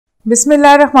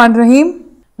Bismillahirrahmanirrahim.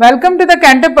 Welcome to the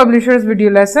Cantab Publishers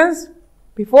video lessons.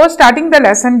 Before starting the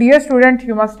lesson, dear student,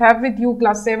 you must have with you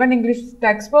class 7 English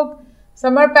textbook,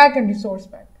 summer pack and resource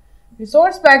pack.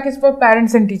 Resource pack is for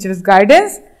parents and teachers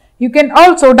guidance. You can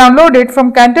also download it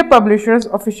from Cantab Publishers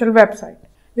official website.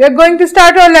 We are going to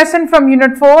start our lesson from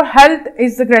Unit 4, Health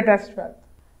is the Greatest Wealth.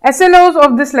 SLOs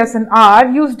of this lesson are: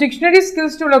 use dictionary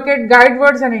skills to locate guide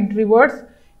words and entry words.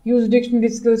 Use dictionary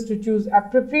skills to choose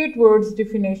appropriate words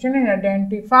definition and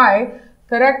identify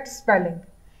correct spelling.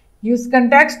 Use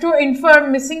context to infer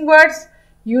missing words.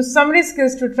 Use summary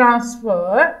skills to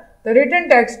transfer the written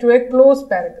text to a closed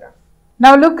paragraph.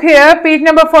 Now look here, page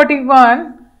number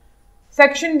 41,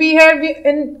 section B here.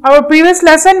 In our previous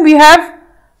lesson, we have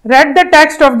read the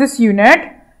text of this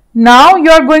unit. Now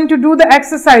you are going to do the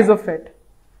exercise of it.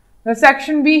 The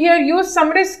section B here, use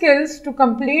summary skills to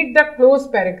complete the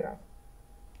closed paragraph.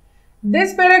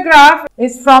 This paragraph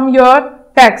is from your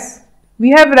text. We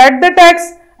have read the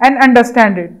text and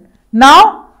understand it.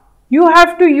 Now, you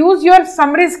have to use your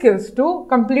summary skills to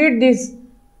complete this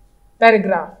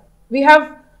paragraph. We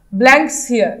have blanks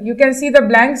here. You can see the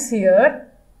blanks here.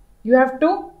 You have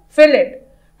to fill it.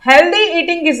 Healthy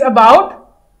eating is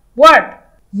about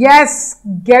what? Yes,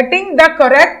 getting the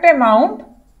correct amount.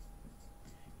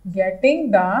 Getting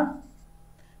the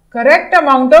correct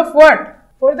amount of what?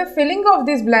 For the filling of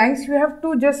these blanks, you have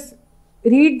to just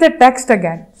read the text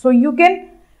again. So you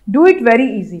can do it very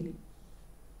easily.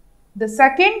 The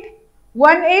second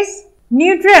one is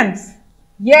nutrients.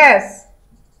 Yes.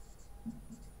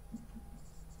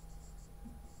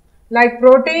 Like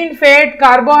protein, fat,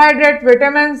 carbohydrate,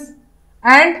 vitamins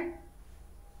and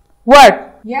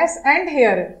what? Yes, and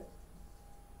here.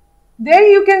 There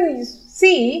you can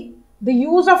see the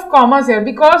use of commas here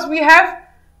because we have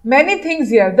many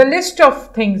things here, the list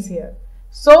of things here.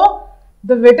 So,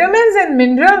 the vitamins and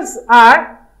minerals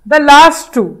are the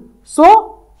last two.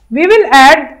 So, we will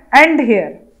add and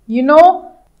here. You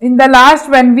know, in the last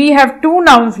when we have two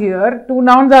nouns here, two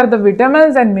nouns are the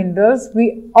vitamins and minerals,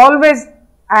 we always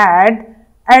add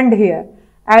and here.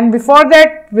 And before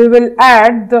that, we will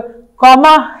add the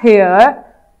comma here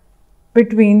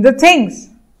between the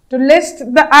things to list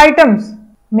the items.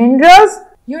 Minerals,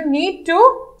 you need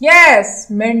to, yes,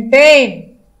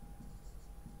 maintain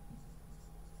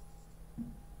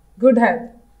good health.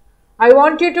 I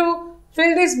want you to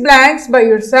fill these blanks by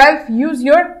yourself. Use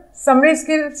your summary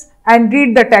skills and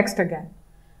read the text again.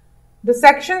 The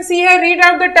section C here, read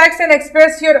out the text and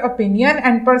express your opinion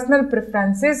and personal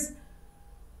preferences.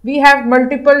 We have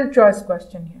multiple choice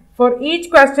question here. For each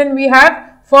question, we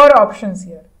have 4 options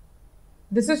here.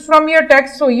 This is from your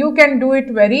text, so you can do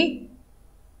it very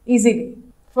easily.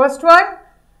 First one,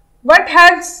 what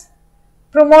helps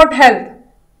promote health?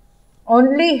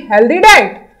 Only healthy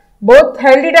diet, both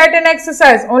healthy diet and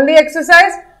exercise, only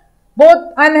exercise,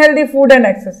 both unhealthy food and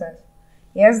exercise.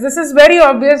 Yes, this is very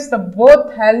obvious, the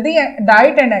both healthy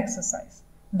diet and exercise,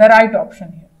 the right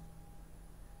option here.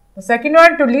 The second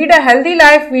one, to lead a healthy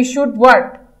life, we should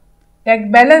what? Take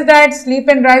balanced diet, sleep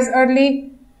and rise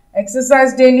early,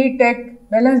 exercise daily, take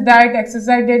balanced diet,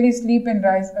 exercise daily, sleep and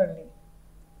rise early.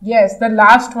 Yes, the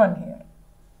last one here.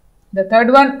 The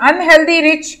third one, unhealthy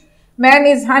rich man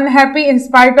is unhappy in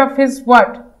spite of his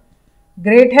what?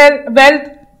 Great wealth,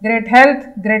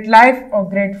 great life or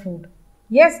great food.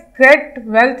 Yes, great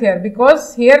wealth here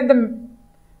because here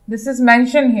this is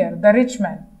mentioned here, the rich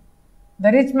man.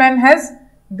 The rich man has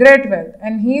great wealth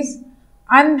and he is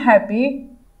unhappy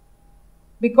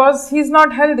because he is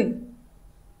not healthy.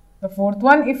 The fourth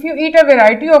one, if you eat a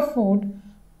variety of food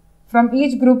from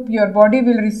each group, your body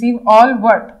will receive all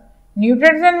what?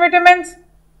 Nutrients and vitamins,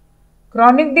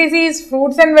 chronic disease,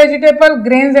 fruits and vegetable,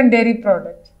 grains and dairy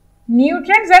products.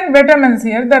 Nutrients and vitamins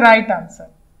here, the right answer.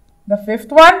 The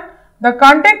fifth one, the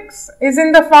context is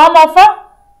in the form of a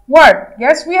what?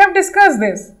 Yes, we have discussed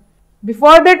this.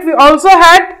 Before that, we also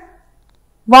had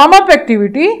warm-up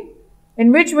activity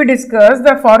in which we discussed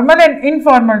the formal and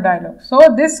informal dialogue.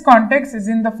 So, this context is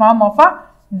in the form of a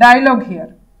dialogue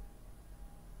here.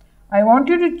 I want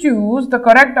you to choose the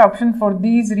correct option for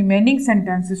these remaining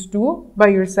sentences too by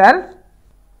yourself.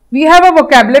 We have a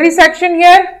vocabulary section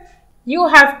here. You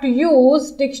have to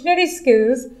use dictionary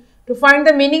skills to find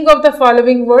the meaning of the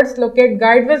following words, locate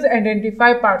guide words,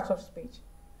 identify parts of speech.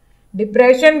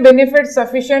 Depression, benefit,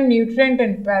 sufficient, nutrient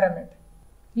and pyramid.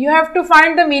 You have to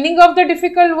find the meaning of the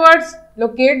difficult words,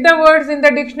 locate the words in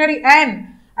the dictionary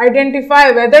and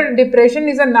identify whether depression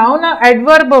is a noun, or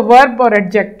adverb, or verb or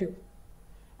adjective.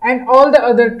 And all the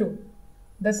other two.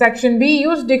 The section B,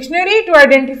 use dictionary to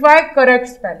identify correct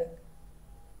spelling.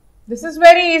 This is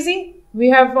very easy. We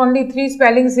have only 3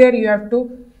 spellings here. You have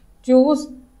to choose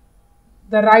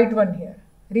the right one here.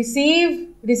 Receive,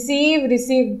 receive,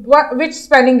 receive. Which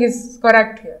spelling is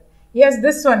correct here? Yes,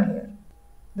 this one here.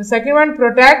 The second one,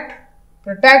 protect,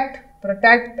 protect,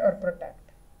 protect or protect.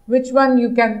 Which one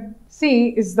you can see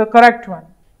is the correct one?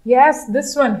 Yes,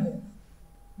 this one here.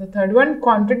 The third one,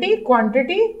 quantity,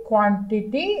 quantity,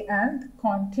 quantity and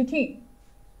quantity.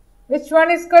 Which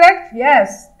one is correct?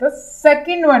 Yes, the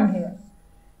second one here.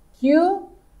 Quantity.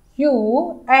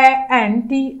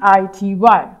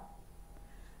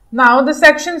 Now the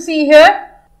section C here,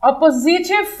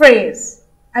 appositive phrase.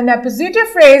 An appositive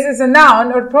phrase is a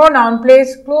noun or pronoun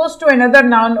placed close to another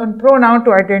noun or pronoun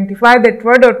to identify that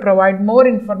word or provide more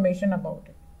information about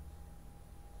it.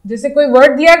 जैसे कोई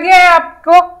word दिया गया है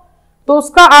आपको, तो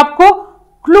उसका आपको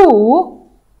clue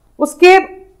उसके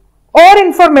और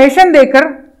इंफॉर्मेशन देकर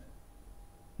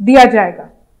दिया जाएगा.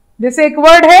 जैसे एक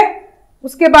वर्ड है,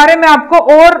 उसके बारे में आपको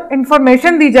और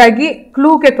इंफॉर्मेशन दी जाएगी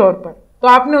क्लू के तौर पर, तो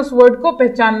आपने उस वर्ड को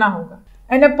पहचानना होगा.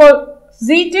 An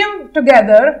appositive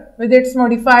together with its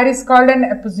modifier is called an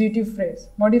appositive phrase.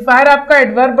 Modifier आपका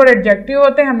adverb और adjective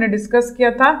होते हैं, हमने डिस्कस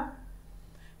किया था.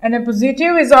 An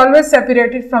appositive is always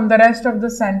separated from the rest of the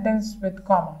sentence with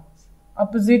comma.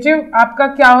 Appositive आपका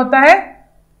क्या होता है?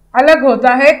 अलग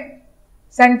होता है,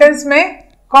 सेंटेंस में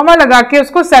कॉमा लगा के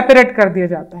उसको सेपरेट कर दिया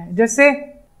जाता है. जैसे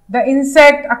the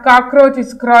insect, a cockroach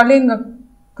is crawling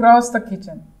across the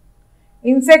kitchen.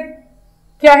 Insect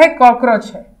क्या है?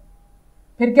 कॉकरोच है.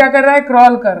 फिर क्या कर रहा है?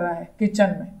 क्रॉल कर रहा है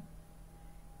किचन में.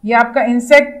 ये आपका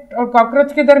इंसेक्ट और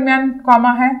कॉकरोच के दरमियान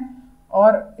कॉमा है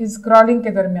और इस क्रॉलिंग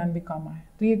के दरमियान भी कॉमा है.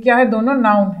 तो ये क्या है? दोनों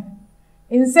नाउन है.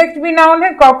 इंसेक्ट भी नाउन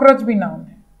है, कॉकरोच भी नाउन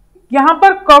है. यहाँ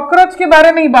पर कॉकरोच के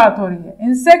बारे में ही बात हो रही है.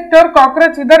 इंसेक्ट और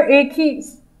कॉकरोच इधर एक ही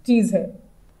चीज है,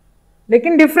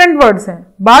 लेकिन डिफरेंट वर्ड्स हैं.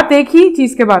 बात एक ही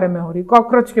चीज के बारे में हो रही,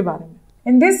 कॉकरोच के बारे में.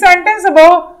 In this sentence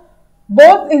above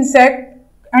both insect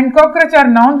and cockroach are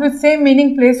noun with same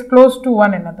meaning place close to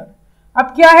one another.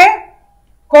 अब क्या है?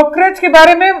 कॉकरोच के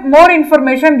बारे में मोर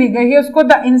इंफॉर्मेशन दी गई है, उसको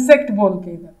द इंसेक्ट बोल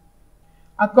के. इधर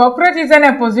a cockroach is an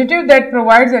एपोजिटिव that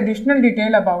provides additional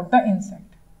detail about the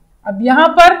insect. अब यहाँ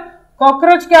पर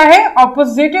कॉकरोच क्या है?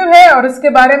 ऑपोजिटिव है और इसके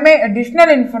बारे में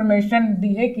एडिशनल इंफॉर्मेशन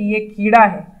दी है कि ये कीड़ा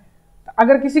है.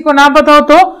 अगर किसी को ना पता हो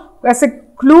तो ऐसे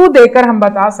क्लू देकर हम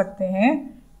बता सकते हैं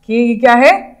कि ये क्या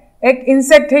है? एक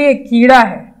इंसेक्ट है, ये कीड़ा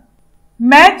है.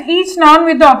 Match each noun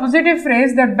with the ऑपोजिटिव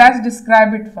phrase that best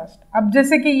describe it first. अब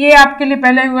जैसे कि ये आपके लिए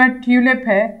पहले हुआ ट्यूलिप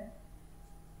है,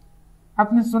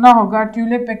 आपने सुना होगा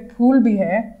ट्यूलिप एक फूल भी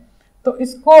है, तो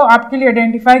इसको आपके लिए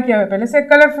आइडेंटिफाई किया हुआ पहले से,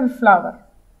 कलरफुल फ्लावर.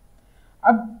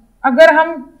 अब अगर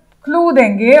हम क्लू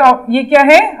देंगे, और ये क्या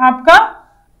है? आपका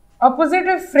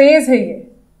ऑपोजिटिव फ्रेज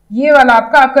है. ये वाला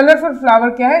आपका कलरफुल फ्लावर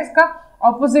क्या है? इसका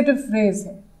ऑपोजिटिव फ्रेज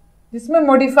है, जिसमें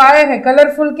मॉडिफायर है.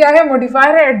 कलरफुल क्या है?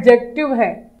 मॉडिफायर है, एडजेक्टिव है.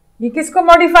 ये किसको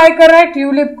मॉडिफाई कर रहा है?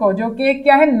 ट्यूलिप को, जो कि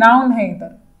क्या है? नाउन है.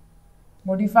 इधर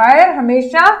मॉडिफायर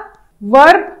हमेशा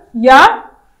वर्ब या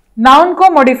नाउन को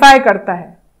मॉडिफाई करता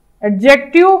है.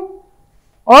 एडजेक्टिव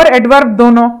और एडवर्ब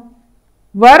दोनों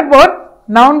वर्ब और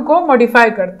नाउन को मॉडिफाई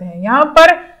करते हैं. यहां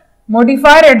पर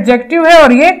मॉडिफायर एडजेक्टिव है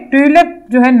और ये ट्यूलिप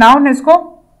जो है नाउन है, इसको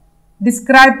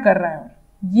डिस्क्राइब कर रहा है.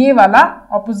 ये वाला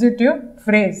ऑपोजिटिव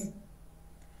फ्रेज.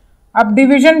 अब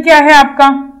डिवीजन क्या है आपका?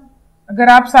 अगर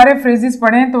आप सारे फ्रेजेस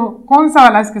पढ़ें तो कौन सा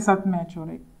वाला इसके साथ मैच हो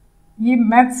रहा है? ये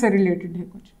मैथ से रिलेटेड है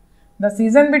कुछ. The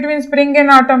season between spring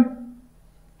and autumn,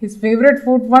 his favourite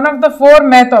food, one of the 4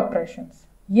 math operations.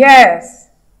 Yes,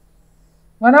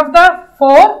 one of the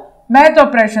 4 math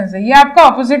operations है. ये आपका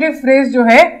ऑपोजिटिव फ्रेज जो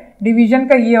है डिवीजन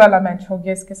का, ये वाला मैच हो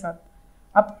गया इसके साथ.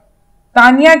 अब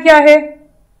तानिया क्या है?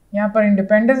 यहाँ पर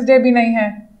इंडिपेंडेंस डे भी नहीं है,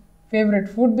 फेवरेट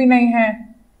फूड भी नहीं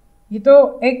है. ये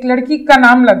तो एक लड़की का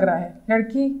नाम लग रहा है,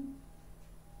 लड़की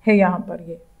है यहाँ पर.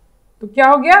 ये तो क्या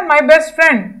हो गया? माई बेस्ट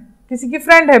फ्रेंड, किसी की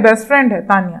फ्रेंड है, बेस्ट फ्रेंड है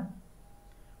तानिया.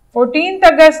 14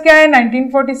 अगस्त क्या है?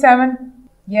 1947.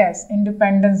 Yes,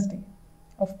 independence day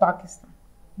of Pakistan.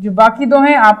 जो बाकी दो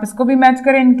हैं आप इसको भी मैच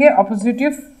करें इनके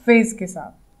ऑपोजिटिव फेज के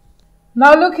साथ.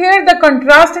 Now look here, the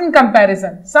contrast in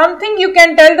comparison. Something you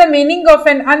can tell the meaning of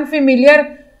N unfamiliar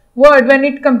word when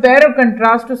it compare or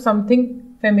contrast to something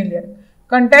familiar.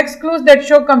 Context clues that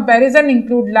show comparison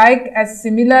include like, as,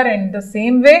 similar, and the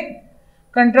same way.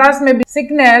 Contrast may be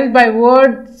signaled by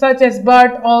words such as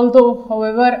but, although,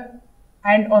 however,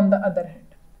 and on the other hand.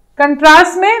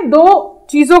 Contrast में दो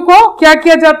चीजों को क्या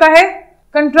किया जाता है?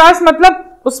 Contrast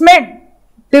मतलब उसमें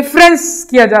डिफरेंस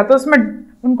किया जाता है, उसमें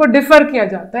उनको डिफर किया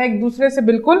जाता है, एक दूसरे से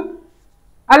बिल्कुल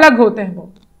अलग होते हैं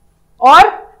वो. और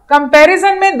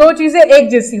कंपैरिजन में दो चीजें एक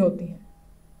जैसी होती हैं.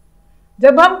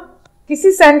 जब हम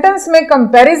किसी सेंटेंस में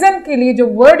कंपैरिजन के लिए जो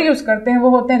वर्ड यूज करते हैं वो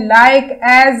होते हैं लाइक,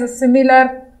 एज, सिमिलर,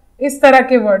 इस तरह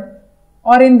के वर्ड.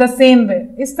 और इन द सेम वे,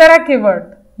 इस तरह के वर्ड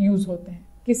यूज होते हैं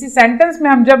किसी सेंटेंस में।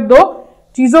 हम जब दो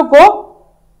चीजों को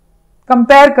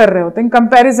कंपेयर कर रहे होते हैं,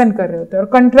 कंपैरिजन कर रहे होते हैं, और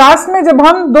कंट्रास्ट में जब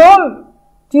हम दो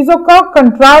चीजों का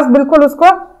कंट्रास्ट, बिल्कुल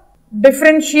उसको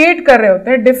डिफरेंशिएट कर रहे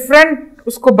होते हैं, डिफरेंट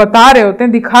उसको बता रहे होते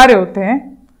हैं, दिखा रहे होते हैं,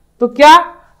 तो क्या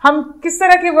हम किस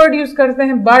तरह के वर्ड यूज करते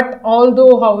हैं? But, although,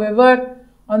 however,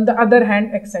 on the other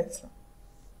hand, etcetera.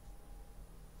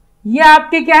 ये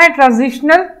आपके क्या है?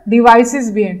 ट्रांजिशनल डिवाइसेस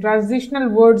भी हैं, ट्रांजिशनल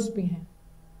वर्ड्स भी हैं।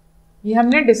 ये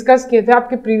हमने डिस्कस किए थे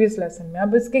आपके प्रीवियस लेसन में।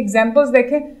 अब इसके एग्जांपल्स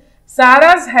देखें।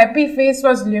 सारा's happy face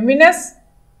was luminous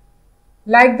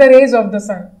like the raise of the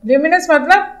sun. Luminous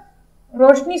मतलब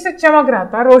रोशनी से चमक रहा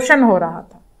था, रोशन हो रहा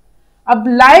था। अब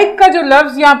लाइक का जो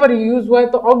लफ्ज यहां पर यूज हुआ है,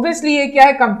 तो ऑब्वियसली ये क्या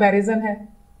है? कंपैरिजन है।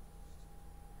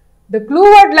 The clue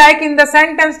word like in the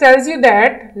sentence tells you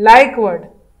that like word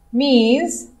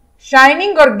means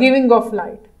shining और गिविंग ऑफ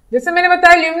लाइट। जैसे मैंने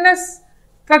बताया ल्यूमिनस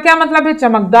का क्या मतलब है?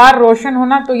 चमकदार, रोशन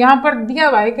होना। तो यहां पर दिया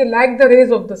हुआ है कि like the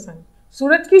raise of the सन,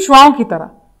 सूरज की शुआओं की तरह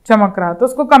चमक रहा, तो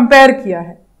उसको कंपेयर किया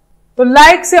है। तो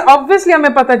लाइक से ऑब्वियसली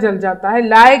हमें पता चल जाता है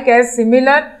लाइक एज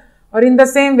सिमिलर और इन द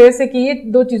सेम वे से कि ये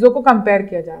दो चीजों को कंपेयर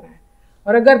किया जा रहा है।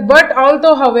 और अगर but,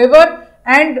 although, however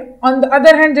and on the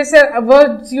other hand जैसे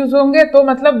वर्ड्स यूज होंगे, तो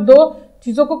मतलब दो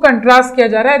चीजों को कंट्रास्ट किया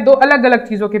जा रहा है, दो अलग अलग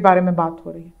चीजों के बारे में बात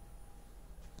हो रही है,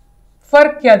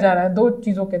 फर्क किया जा रहा है दो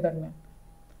चीजों के दरमियान।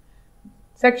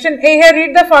 सेक्शन ए है,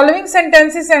 read the following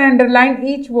sentences and underline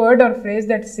each word और phrase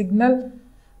that signal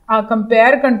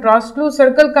compare, contrast, clue,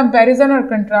 circle, comparison और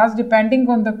contrast depending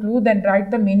on the clue, then right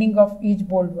the meaning of each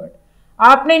bold word.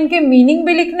 आपने इनके meaning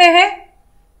भी लिखने हैं,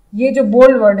 ये जो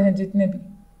बोल्ड वर्ड हैं जितने भी,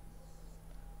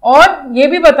 और ये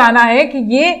भी बताना है कि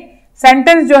ये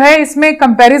सेंटेंस जो है इसमें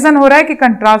कंपैरिजन हो रहा है कि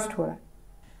कंट्रास्ट हो रहा है।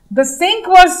 The sink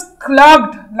was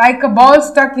clogged like a ball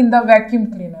stuck in the vacuum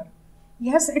cleaner.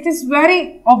 Yes, it is very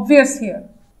obvious here.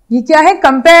 ये क्या है?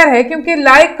 कंपेयर है, क्योंकि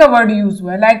like का वर्ड यूज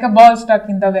हुआ है, like a ball stuck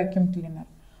in the vacuum cleaner।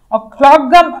 और clog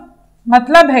का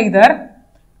मतलब है इधर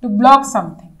to block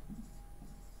something।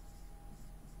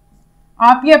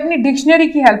 आप ये अपनी डिक्शनरी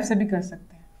की हेल्प से भी कर सकते हैं।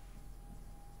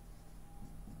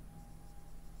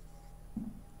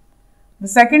 The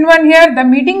second one here, the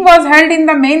meeting was held in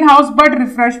the main house but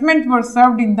refreshments were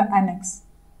served in the annex.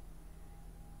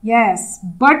 Yes,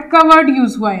 but का वर्ड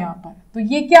यूज हुआ यहाँ पर, तो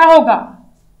ये क्या होगा?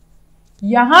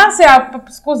 यहां से आप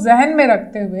इसको जहन में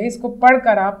रखते हुए इसको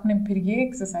पढ़कर आपने फिर ये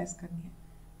एक्सरसाइज करनी है।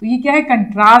 तो ये क्या है?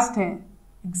 कंट्रास्ट है,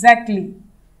 exactly.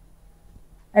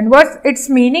 And what's it's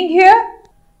meaning here?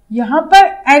 यहां पर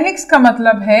एनेक्स का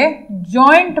मतलब है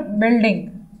जॉइंट बिल्डिंग,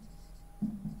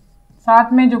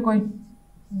 साथ में जो कोई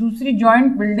दूसरी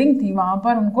जॉइंट बिल्डिंग थी वहां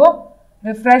पर उनको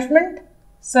रिफ्रेशमेंट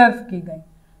सर्व की गई।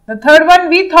 The third one,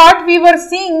 we thought we were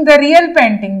seeing the real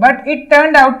painting but it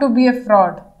turned out to be a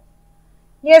fraud.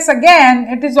 Yes, again,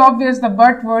 it is obvious the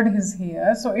but word is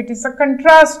here, so it is a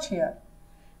contrast here.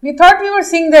 We thought we were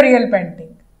seeing the real painting,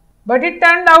 but it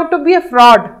turned out to be a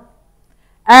fraud.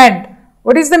 And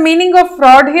what is the meaning of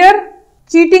fraud here?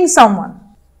 Cheating someone.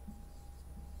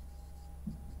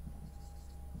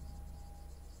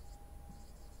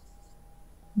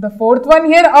 The fourth one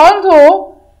here, although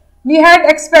we had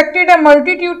expected a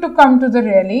multitude to come to the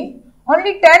rally,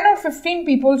 only 10 or 15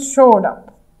 people showed up.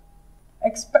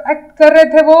 Expect कर रहे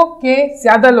थे वो कि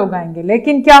ज्यादा लोग आएंगे,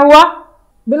 लेकिन क्या हुआ?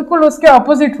 बिल्कुल उसके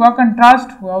ऑपोजिट हुआ,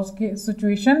 कंट्रास्ट हुआ उसकी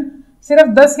सिचुएशन। सिर्फ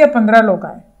 10 या 15 लोग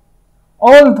आए।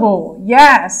 Although,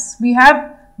 yes, we have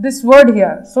this word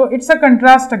here, so it's a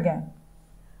contrast again.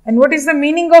 And what is the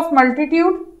meaning of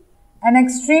multitude? An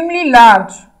extremely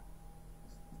large,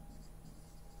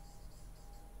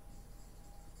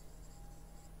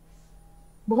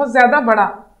 बहुत ज्यादा बड़ा।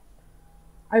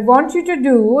 I want you to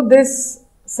do this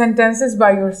sentences by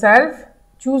yourself.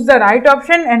 Choose the right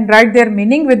option and write their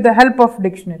meaning with the help of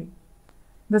dictionary.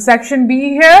 The section B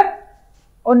here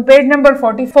on page number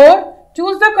 44.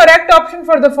 Choose the correct option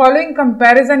for the following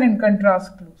comparison and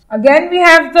contrast clues. Again we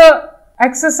have the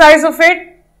exercise of it,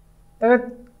 the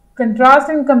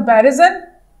contrast and comparison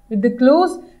with the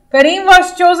clues. Kareem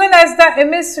was chosen as the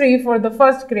emissary for the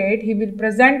first grade. He will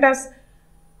present us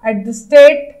at the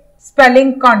state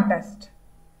spelling contest.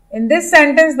 In this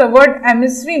sentence the word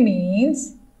emissary means,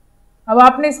 अब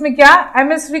आपने इसमें क्या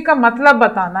emissary का मतलब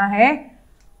बताना है,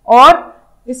 और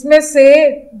इसमें से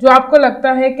जो आपको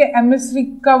लगता है कि emissary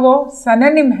का वो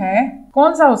synonym है,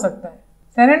 कौन सा हो सकता है?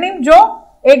 synonym जो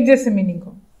एक जैसे मीनिंग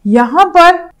हो। यहां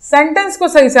पर सेंटेंस को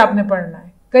सही से आपने पढ़ना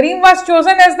है। करीम was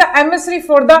chosen as the emissary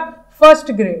for the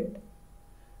first grade।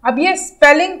 अब ये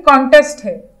स्पेलिंग कॉन्टेस्ट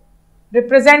है,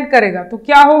 रिप्रेजेंट करेगा, तो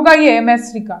क्या होगा? ये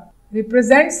emissary का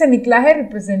रिप्रेजेंट से निकला है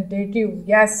रिप्रेजेंटेटिव।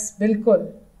 यस, बिल्कुल,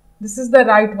 this is the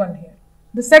right one here.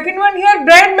 The second one here,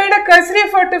 Brad made a cursory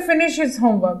effort to finish his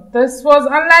homework. This was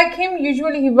unlike him.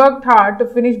 Usually he worked hard to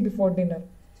finish before dinner.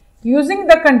 Using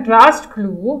the contrast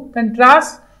clue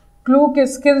के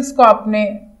skills को आपने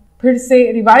फिर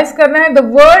से revise करना है. The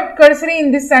word cursory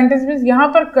in this sentence means यहाँ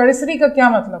पर cursory का क्या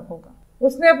मतलब होगा?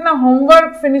 उसने अपना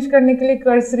होमवर्क फिनिश करने के लिए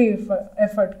cursory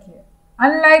एफर्ट किया.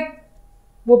 Unlike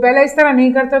वो पहले इस तरह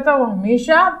नहीं करता था, वो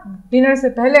हमेशा डिनर से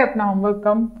पहले अपना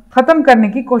होमवर्क खत्म करने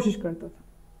की कोशिश करता था.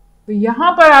 तो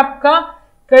यहाँ पर आपका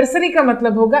कर्सरी का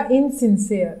मतलब होगा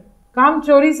इनसिंसियर, काम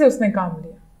चोरी से उसने काम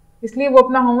लिया, इसलिए वो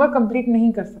अपना होमवर्क कंप्लीट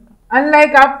नहीं कर सका.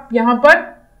 अनलाइक आप यहाँ पर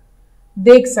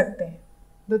देख सकते हैं.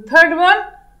 The third one,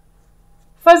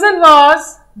 Fazal was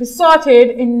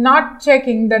besotted in not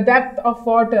checking the depth of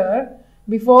water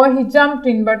before he jumped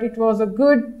in, but it was a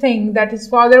good thing that his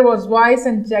father was wise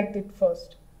and checked it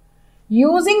first.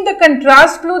 Using the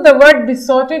contrast clue, the word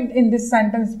besotted in this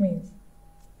sentence means,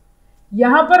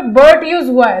 यहां पर Burt use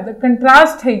हुआ है, the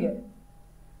contrast है ये,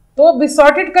 तो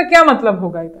बिसॉटेड का क्या मतलब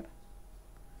होगा इधर?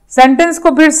 सेंटेंस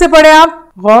को फिर से पढ़े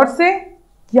आप गौर से.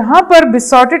 यहां पर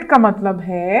बिसॉटेड का मतलब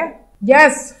है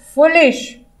यस फुलिश.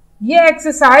 ये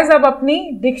एक्सरसाइज आप अपनी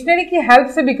डिक्शनरी की हेल्प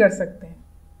से भी कर सकते हैं.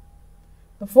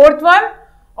 द फोर्थ वन,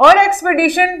 और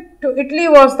expedition to Italy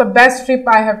was the best trip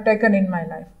I have taken in my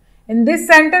life. In this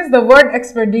sentence the word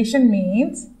expedition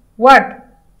means what?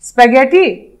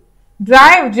 Spaghetti,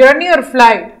 drive, journey or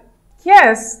flight.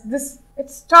 Yes,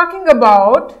 it's talking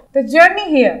about the journey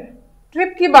here.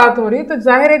 Trip की बात हो रही तो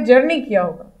जाहिर है journey किया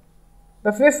होगा.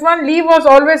 The fifth one, Lee was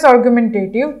always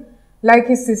argumentative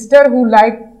like his sister who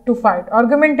liked to fight.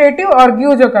 Argumentative,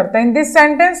 argue जो करता है. In this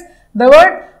sentence, the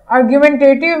word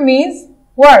argumentative means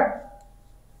what?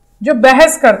 जो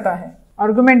बहस करता है.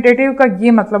 Argumentative का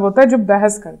ये मतलब होता है जो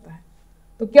बहस करता है.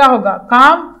 तो क्या होगा?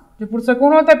 काम, जो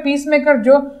पुरसकून होता है, पीस मेकर,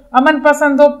 जो अमन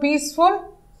पसंद हो, पीसफुल,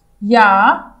 या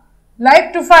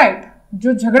लाइक टू फाइट,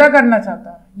 जो झगड़ा करना चाहता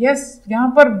है. यस, यहाँ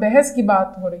पर बहस की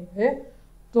बात हो रही है,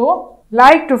 तो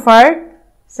लाइक टू फाइट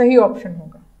सही ऑप्शन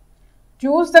होगा.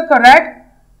 Choose the correct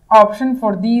option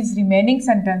for these remaining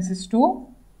sentences to.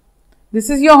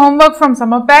 This is your homework from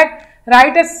summer pack.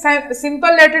 Right a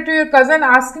simple letter to your cousin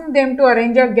asking them to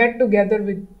arrange a get together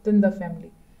with in the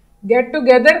family. Get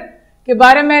together के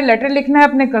बारे में letter लिखना है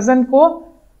अपने cousin को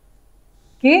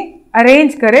कि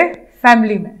arrange करे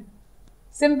family में.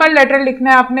 सिंपल लेटर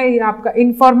लिखना है आपने, ये आपका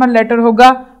इनफॉर्मल लेटर होगा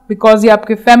बिकॉज ये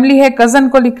आपकी फैमिली है. कजन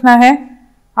को लिखना है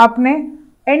आपने.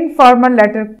 इनफॉर्मल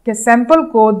लेटर के सैंपल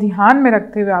को ध्यान में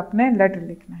रखते हुए आपने लेटर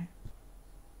लिखना है.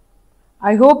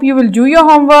 I hope you will do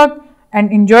your homework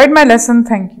and enjoyed my lesson.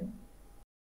 Thank you.